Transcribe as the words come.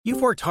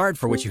You've worked hard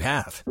for what you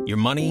have. Your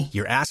money,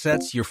 your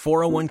assets, your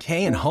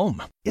 401k, and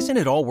home. Isn't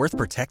it all worth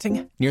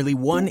protecting? Nearly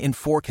 1 in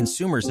 4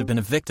 consumers have been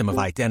a victim of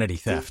identity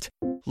theft.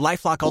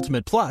 LifeLock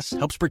Ultimate Plus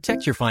helps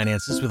protect your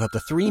finances with up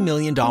to $3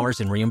 million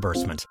in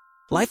reimbursement.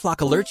 LifeLock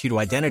alerts you to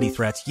identity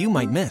threats you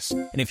might miss.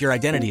 And if your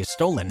identity is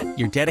stolen,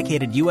 your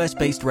dedicated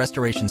U.S.-based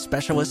restoration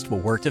specialist will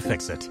work to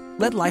fix it.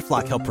 Let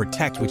LifeLock help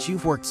protect what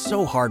you've worked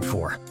so hard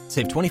for.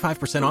 Save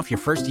 25% off your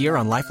first year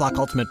on LifeLock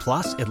Ultimate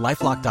Plus at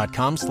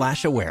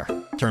LifeLock.com/aware.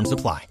 Terms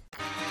apply.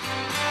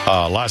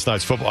 Last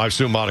night's football, I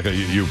assume, Monica,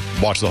 you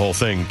watched the whole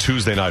thing.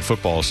 Tuesday night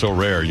football is so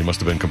rare. You must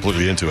have been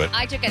completely into it.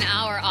 I took an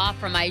hour off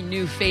from my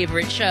new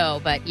favorite show,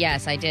 but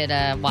yes, I did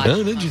watch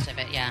most of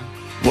it, yeah.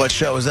 What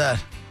show was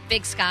that?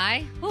 Big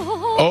Sky.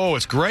 Oh,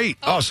 it's great.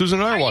 Oh, Susan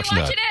and I are watching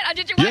that. Are you watching it?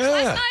 Did you watch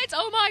last night?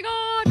 Oh, my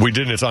God. We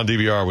didn't. It's on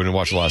DVR. We didn't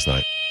watch it last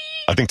night.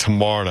 I think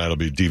tomorrow night will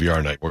be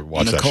DVR night. We'll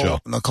watch that show.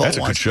 Nicole That's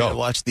a good show. To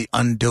watch The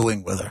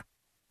Undoing with her.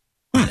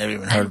 I never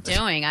even heard of it.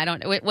 Undoing. I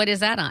don't. What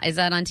is that on? Is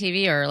that on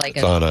TV or like?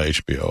 It's on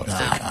HBO.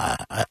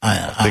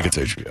 I think it's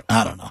HBO.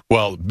 I don't know.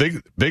 Well,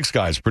 Big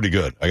Sky is pretty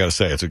good. I got to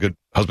say, it's a good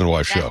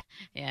husband-wife show.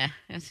 Yeah.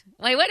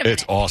 Wait a minute.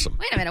 It's awesome.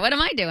 Wait a minute. What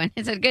am I doing?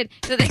 Is it good?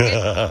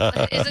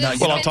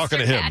 Well, I'm talking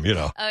to him. You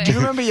know. Do you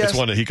remember? It's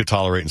one that he could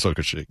tolerate, and so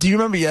could she. Do you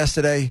remember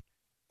yesterday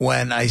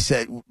when I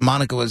said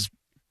Monica was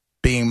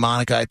being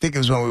Monica? I think it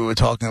was when we were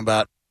talking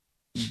about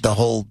the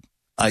whole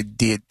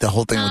idea, the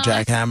whole thing with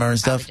Jack Hammer and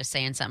stuff. Just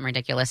saying something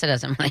ridiculous. It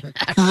doesn't really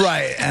matter.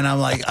 Right. And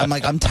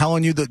I'm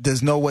telling you that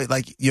there's no way,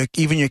 like,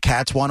 even your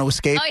cats want to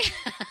escape. Oh,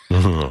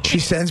 yeah. She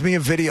sends me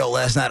a video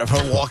last night of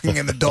her walking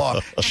in the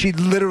dog. She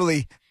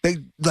literally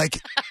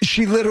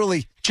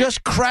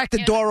just cracked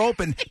the door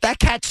open. That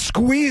cat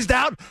squeezed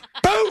out.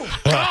 Boom!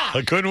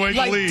 I couldn't wait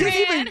to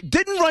leave.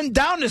 Didn't run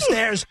down the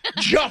stairs.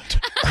 Jumped.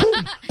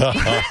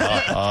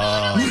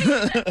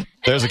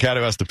 There's a cat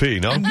who has to pee,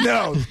 no?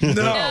 No.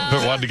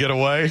 Wanted to get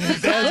away?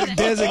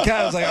 There's a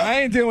cat who's like,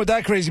 I ain't dealing with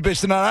that crazy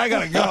bitch tonight. I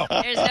gotta go.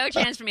 There's no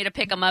chance for me to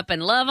pick him up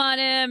and love on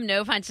him.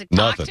 No chance to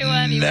talk to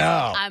him.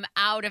 No. I'm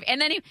out of.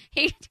 And then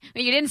he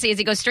what you didn't see is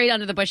he goes straight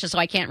under the bushes, so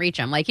I can't reach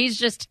him. Like he's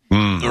just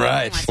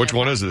right. Which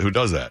one is it? Who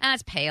does that?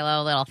 That's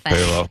Palo, little thing.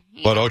 Palo.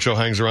 But Ocho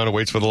hangs around and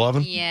waits for the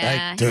lovin'?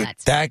 Yeah. Dude,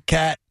 that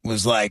cat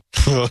was like,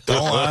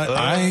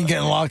 I ain't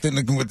getting locked in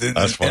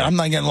I'm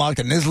not getting locked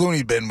in this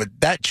loony bin with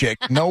that chick.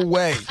 No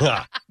way.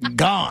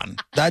 Gone.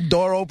 That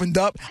door opened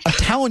up. I'm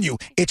telling you,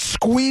 it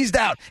squeezed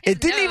out. It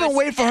didn't even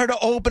wait for her to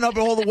open up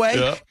all the way.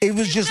 Yeah. It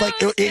was just like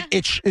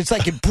it's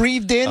like it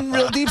breathed in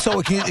real deep so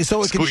it can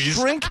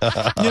shrink.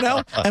 You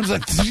know? And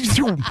it's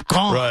like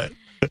gone. Right.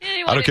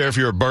 I don't care if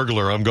you're a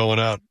burglar. I'm going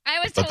out.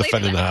 I was totally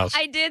defending the house.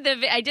 I did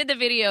the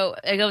video.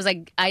 It was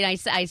like I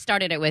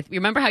started it with.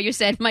 Remember how you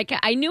said my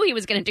cat? I knew he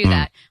was going to do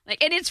that.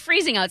 Like, and it's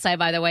freezing outside,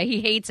 by the way.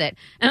 He hates it.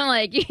 And I'm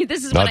like,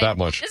 this is not that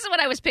much. This is what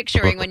I was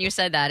picturing when you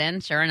said that.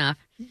 And sure enough,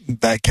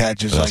 that cat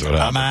just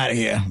I'm out of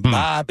here.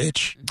 Bye,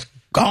 bitch.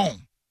 Gone.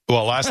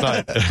 Well, last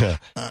night,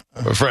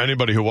 for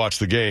anybody who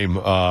watched the game,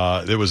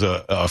 there was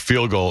a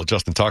field goal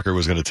Justin Tucker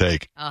was going to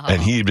take,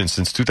 and he had been,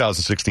 since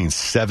 2016,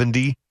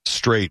 70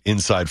 straight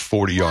inside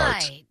 40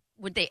 yards. Why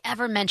would they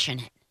ever mention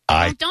it?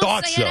 I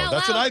thought so.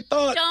 That's what I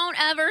thought. Don't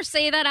ever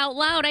say that out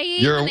loud. I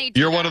hate when they do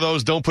You're that. one of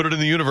those don't put it in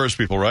the universe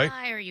people, right?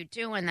 Why are you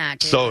doing that,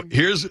 dude? So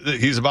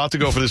he's about to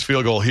go for this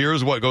field goal.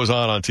 Here's what goes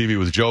on TV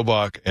with Joe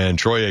Buck and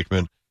Troy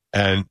Aikman,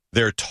 and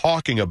they're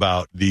talking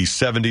about the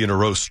 70 in a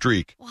row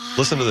streak. Why?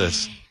 Listen to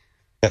this.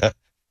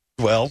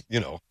 Well, you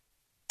know.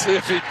 See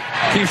if he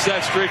keeps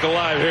that streak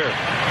alive here.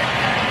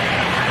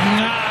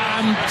 Nah,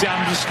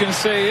 I'm just going to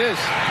say he is.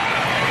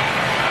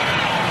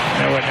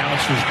 No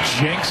announcer's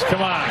jinx.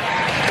 Come on.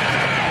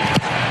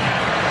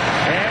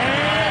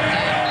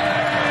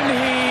 And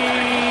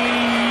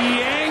he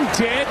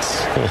yanked it.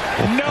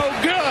 No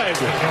good.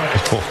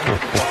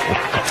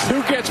 Who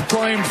gets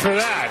blamed for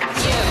that?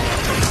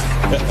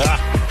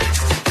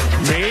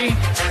 Me?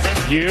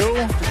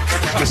 You?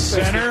 The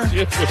center?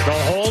 The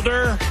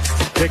holder?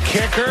 The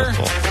kicker?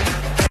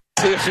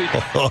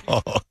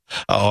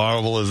 How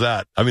horrible is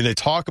that? I mean, they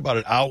talk about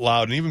it out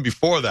loud, and even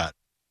before that,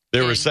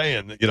 they were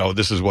saying,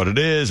 this is what it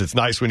is. It's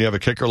nice when you have a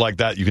kicker like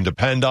that you can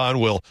depend on.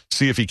 We'll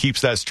see if he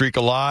keeps that streak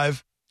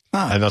alive.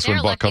 And that's when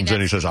Buck comes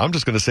in. He says, I'm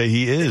just going to say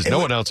he is.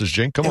 No announcer's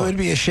jinx. Come on. It would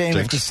be a shame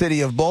if the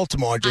city of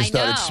Baltimore just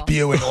started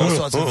spewing all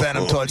sorts of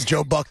venom towards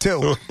Joe Buck,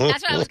 too.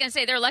 That's what I was going to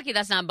say. They're lucky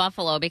that's not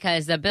Buffalo,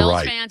 because the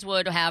Bills fans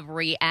would have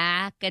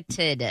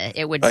reacted.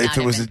 It would not have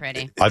been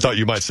pretty. I thought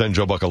you might send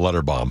Joe Buck a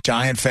letter bomb.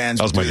 Giant fans.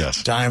 That was my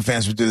guess. Giant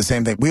fans would do the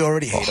same thing. We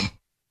already hate him.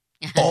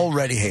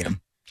 Already hate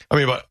him. I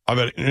mean,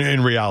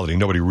 in reality,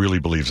 nobody really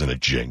believes in a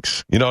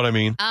jinx. You know what I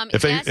mean?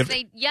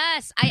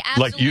 Yes, I absolutely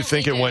like, you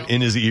think it went in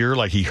his ear,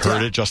 like he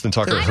heard it. Justin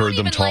Tucker heard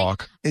them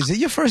talk. Is it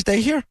your first day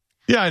here?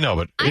 Yeah, I know,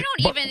 but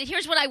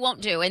here's what I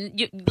won't do, and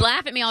you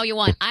laugh at me all you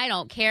want. I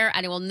don't care,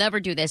 and I will never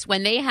do this.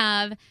 When they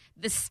have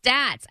the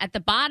stats at the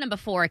bottom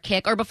before a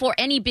kick or before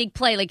any big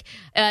play, like,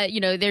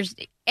 there's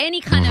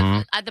any kind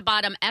of at the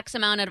bottom X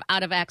amount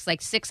out of X,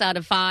 like 6 out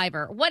of 5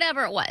 or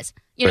whatever it was.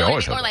 You know,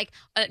 or like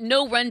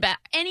no run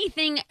back.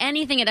 Anything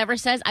it ever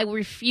says, I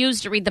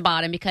refuse to read the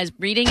bottom because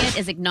reading it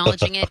is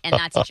acknowledging it, and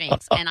that's a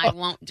jinx, and I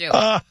won't do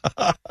it.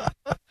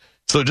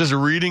 So just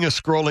reading a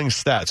scrolling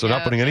stat, so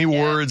not putting any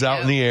words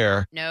out in the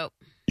air. Nope.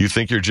 You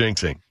think you're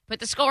jinxing. Put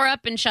the score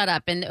up and shut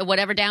up, and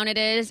whatever down it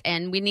is,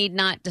 and we need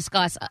not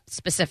discuss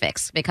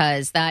specifics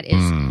because that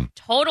is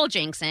total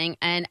jinxing,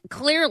 and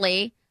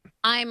clearly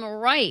I'm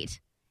right.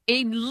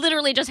 It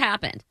literally just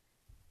happened.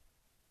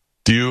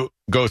 Do you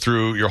go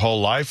through your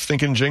whole life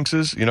thinking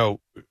jinxes? You know,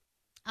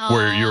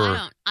 where you're...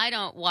 I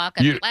don't walk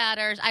up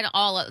ladders. I don't,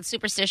 all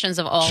superstitions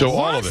of all. So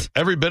all of it?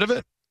 Every bit of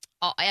it?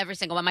 Every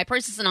single one. My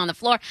purse isn't on the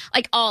floor.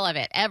 Like all of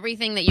it.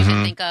 Everything that you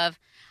can think of.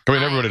 I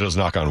mean, everybody does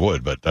knock on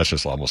wood, but that's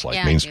just almost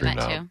like mainstream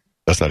now. Too.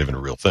 That's not even a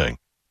real thing.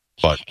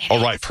 But,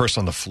 right, purse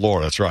on the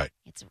floor. That's right.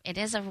 It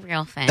is a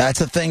real thing.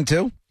 That's a thing,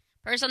 too?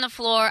 Purse on the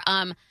floor.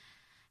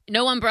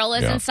 No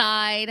umbrellas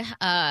inside.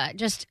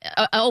 Just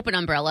an open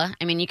umbrella.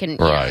 I mean, you can,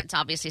 it's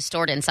obviously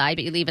stored inside,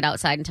 but you leave it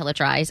outside until it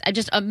dries.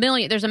 There's a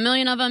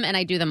million of them, and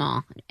I do them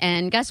all.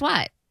 And guess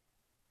what?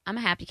 I'm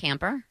a happy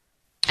camper.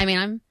 I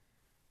mean,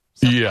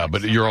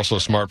 but you're also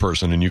a smart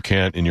person, and you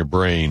can't, in your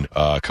brain,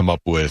 come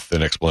up with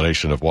an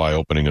explanation of why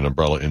opening an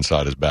umbrella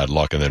inside is bad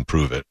luck and then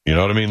prove it. You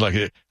know what I mean? Like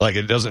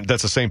it doesn't.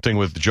 That's the same thing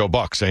with Joe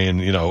Buck saying,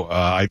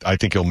 I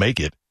think he'll make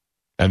it,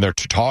 and they're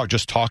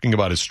just talking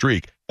about his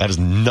streak. That has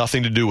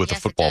nothing to do with the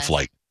football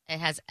flight. It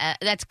has.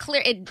 That's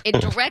clear. It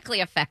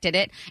directly affected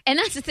it, and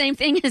that's the same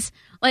thing as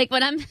like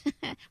when I'm,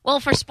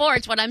 for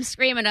sports, when I'm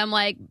screaming, I'm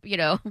like,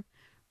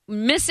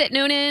 miss it,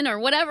 Noonan, or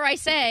whatever I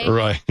say.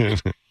 Right.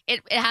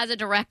 It has a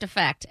direct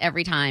effect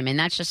every time, and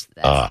that's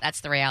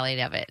the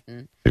reality of it.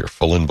 And you're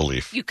full in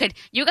belief.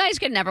 You guys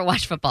could never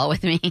watch football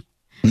with me.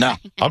 No,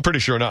 I'm pretty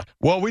sure not.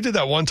 Well, we did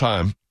that one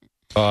time.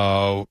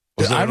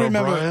 I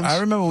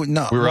remember.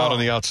 No, we were out on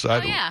the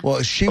outside. Oh, yeah.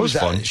 Well, she was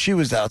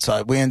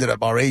outside. We ended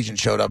up. Our agent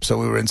showed up, so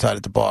we were inside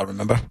at the bar.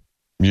 Remember?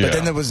 Yeah. But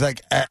then there was I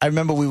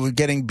remember we were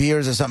getting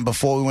beers or something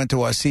before we went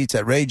to our seats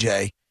at Ray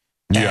J.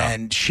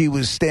 And she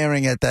was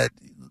staring at that,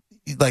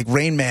 like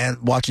Rain Man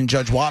watching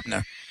Judge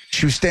Wapner.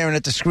 She was staring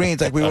at the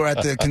screens like we were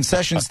at the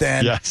concession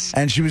stand. Yes.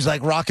 And she was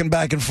like rocking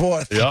back and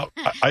forth. Yep.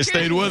 I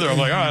stayed with her. I'm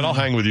like, all right, I'll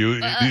hang with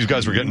you. These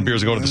guys were getting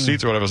beers and going to the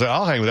seats or whatever. I was like,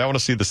 I'll hang with you. I want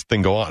to see this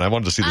thing go on. I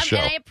wanted to see the show.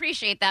 And I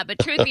appreciate that. But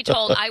truth be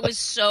told, I was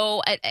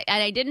so, and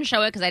I didn't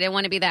show it because I didn't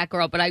want to be that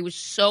girl, but I was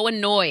so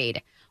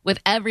annoyed with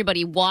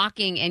everybody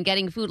walking and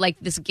getting food like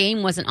this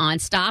game wasn't on.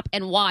 Stop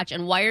and watch.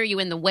 And why are you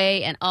in the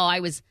way? And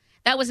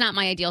that was not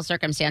my ideal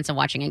circumstance of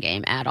watching a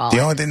game at all. The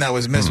only thing that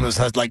was missed was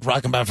like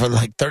rocking back for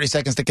like 30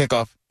 seconds to kick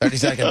off. 30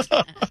 seconds.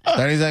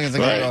 30 seconds to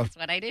kick off. That's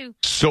what I do.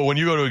 So when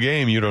you go to a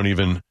game, you don't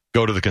even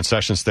go to the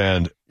concession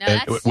stand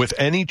with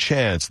any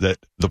chance that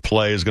the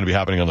play is going to be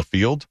happening on the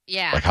field?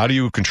 Yeah. Like, how do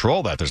you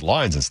control that? There's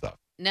lines and stuff.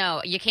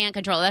 No, you can't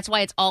control it. That's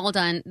why it's all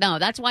done. No,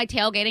 that's why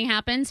tailgating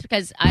happens,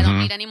 because I don't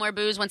need any more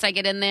booze once I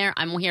get in there.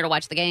 I'm here to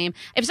watch the game.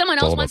 If someone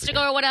else wants to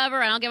go or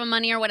whatever, and I'll give them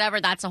money or whatever,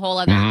 that's a whole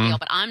other deal,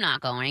 but I'm not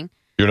going.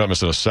 You're not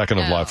missing a second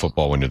of live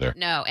football when you're there.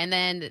 No, and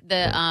then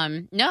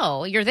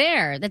no, you're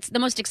there. That's the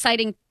most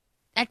exciting.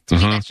 To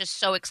me, that's just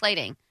so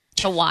exciting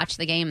to watch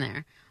the game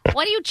there.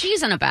 What are you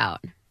cheesing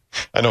about?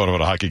 I know when I'm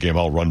at a hockey game,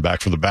 I'll run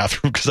back from the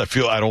bathroom because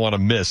I don't want to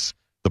miss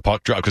the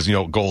puck drop because,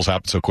 goals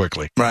happen so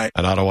quickly. Right.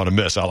 And I don't want to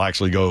miss. I'll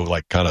actually go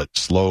like kind of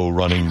slow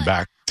running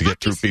back to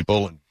get through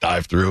people and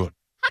dive through.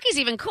 Hockey's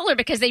even cooler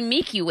because they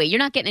make you wait. You're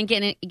not getting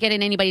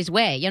in anybody's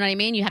way. You know what I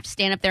mean? You have to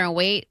stand up there and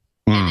wait.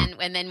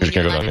 And then when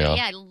you're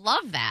I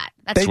love that.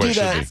 That's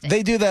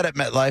They do that at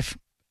MetLife.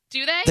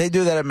 Do they? They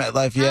do that at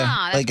MetLife,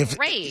 yeah. Oh, that's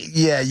great.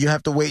 Yeah, you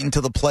have to wait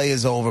until the play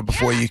is over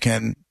before you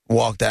can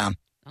walk down.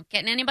 Don't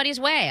get in anybody's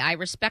way. I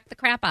respect the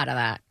crap out of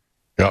that.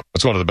 Yeah,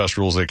 that's one of the best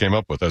rules they came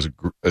up with.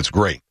 It's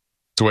great.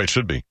 It's the way it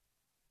should be.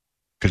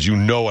 Because you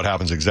know what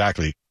happens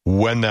exactly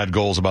when that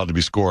goal is about to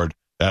be scored.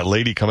 That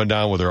lady coming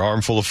down with her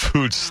armful of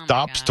food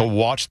stops to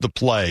watch the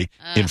play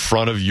in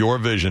front of your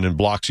vision and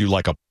blocks you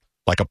like a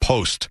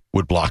post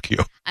would block you.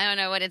 I don't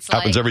know what it's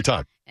happens every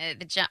time.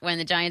 When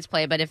the Giants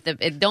play, but if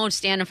don't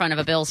stand in front of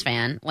a Bills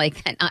fan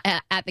like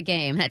at the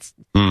game, that's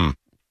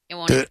it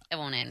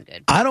won't end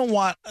good. I don't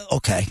want.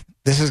 Okay,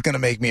 this is going to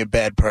make me a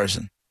bad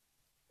person.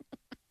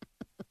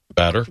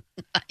 Badder?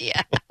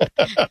 Yeah.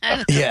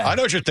 Yeah. I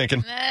know what you're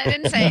thinking. I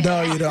didn't say.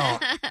 No, you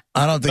don't.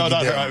 I don't think. No,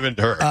 not her. I meant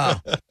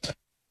her.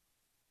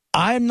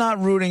 I'm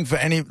not rooting for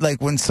any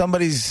when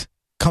somebody's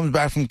comes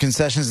back from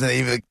concessions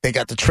and they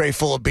got the tray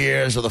full of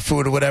beers or the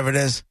food or whatever it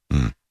is.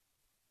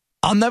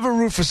 I'll never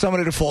root for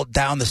somebody to fall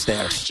down the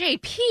stairs.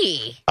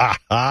 JP.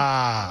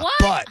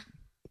 What?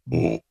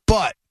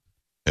 But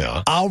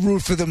yeah, I'll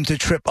root for them to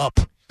trip up.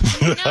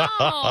 No. You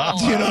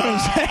know what I'm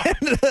saying?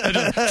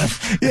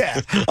 Yeah,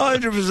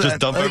 100%. Just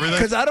dump everything?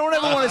 Because I don't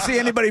ever want to see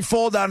anybody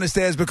fall down the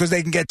stairs because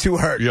they can get too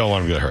hurt. You don't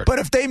want them to get hurt. But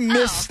if they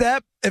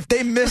misstep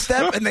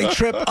and they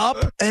trip up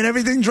and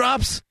everything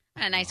drops,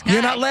 a nice guy.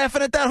 You're not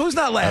laughing at that? Who's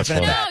not laughing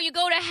at that? No, you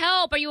go to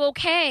help. Are you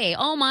okay?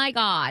 Oh, my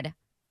God.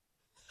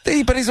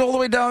 But he's all the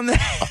way down there.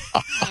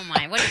 Oh, my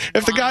fine.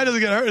 If the guy doesn't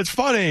get hurt, it's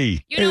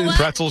funny. You know what?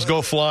 Pretzels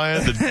go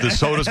flying. The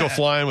sodas go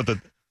flying with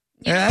the...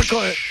 Yeah,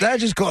 that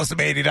just cost him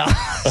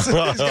 $80. He's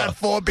got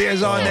 4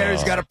 beers on there.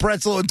 He's got a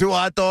pretzel and 2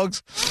 hot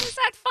dogs. Why is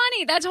that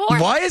funny? That's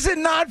horrible. Why is it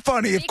not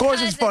funny? Of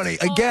course it's funny.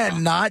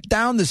 Again, not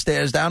down the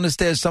stairs. Down the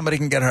stairs, somebody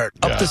can get hurt.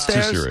 Up the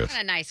stairs. Too serious. What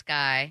a nice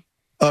guy.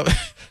 But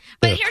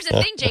here's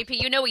the thing,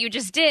 JP. You know what you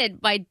just did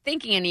by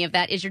thinking any of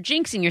that is you're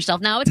jinxing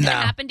yourself. Now it's going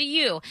to happen to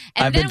you.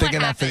 And I've been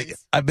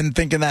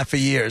thinking that for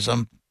years.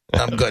 I'm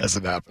good.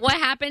 What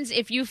happens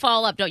if you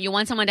fall up? Don't you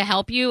want someone to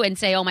help you and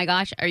say, "Oh my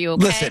gosh, are you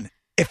okay?" Listen.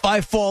 If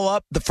I fall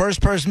up, the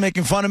first person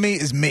making fun of me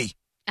is me.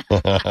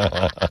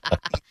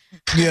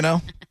 You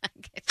know?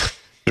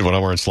 When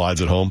I'm wearing slides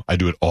at home, I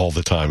do it all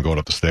the time going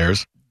up the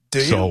stairs. Do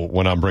you? So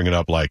when I'm bringing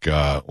up like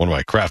one of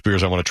my craft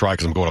beers I want to try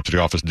because I'm going up to the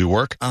office to do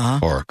work,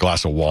 or a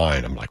glass of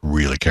wine, I'm like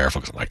really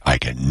careful because I'm like, I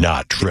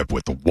cannot trip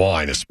with the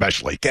wine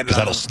especially because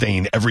that'll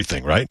stain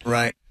everything, right?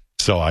 Right.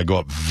 So I go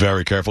up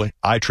very carefully.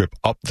 I trip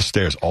up the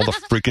stairs all the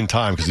freaking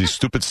time because these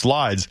stupid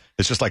slides,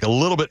 it's just like a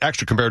little bit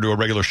extra compared to a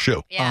regular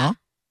shoe. Yeah.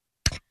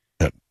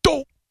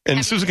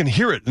 And Susan can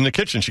hear it in the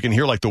kitchen. She can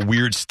hear like the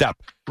weird step.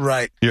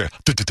 Right. Yeah.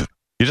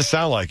 You just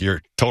sound like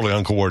you're totally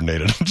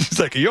uncoordinated. She's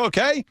like, are you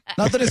okay?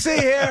 Nothing to see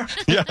here.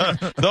 Yeah.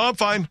 No, I'm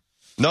fine.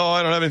 No,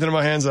 I don't have anything in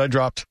my hands that I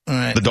dropped.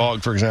 Right. The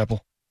dog, for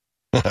example.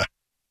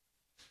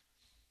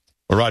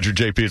 Roger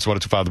JP, it's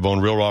 102.5 The Bone,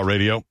 Real Raw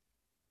Radio.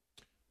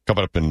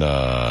 Coming up in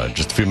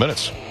just a few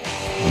minutes.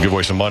 We'll give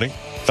away some money.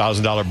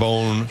 $1,000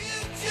 Bone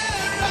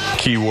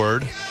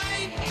keyword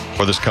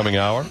for this coming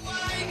hour.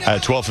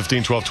 At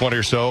 12:15, 12:20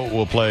 or so,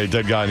 we'll play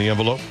Dead Guy in the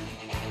Envelope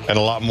and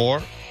a lot more.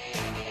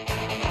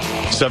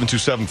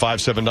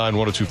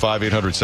 727-579-1025, 800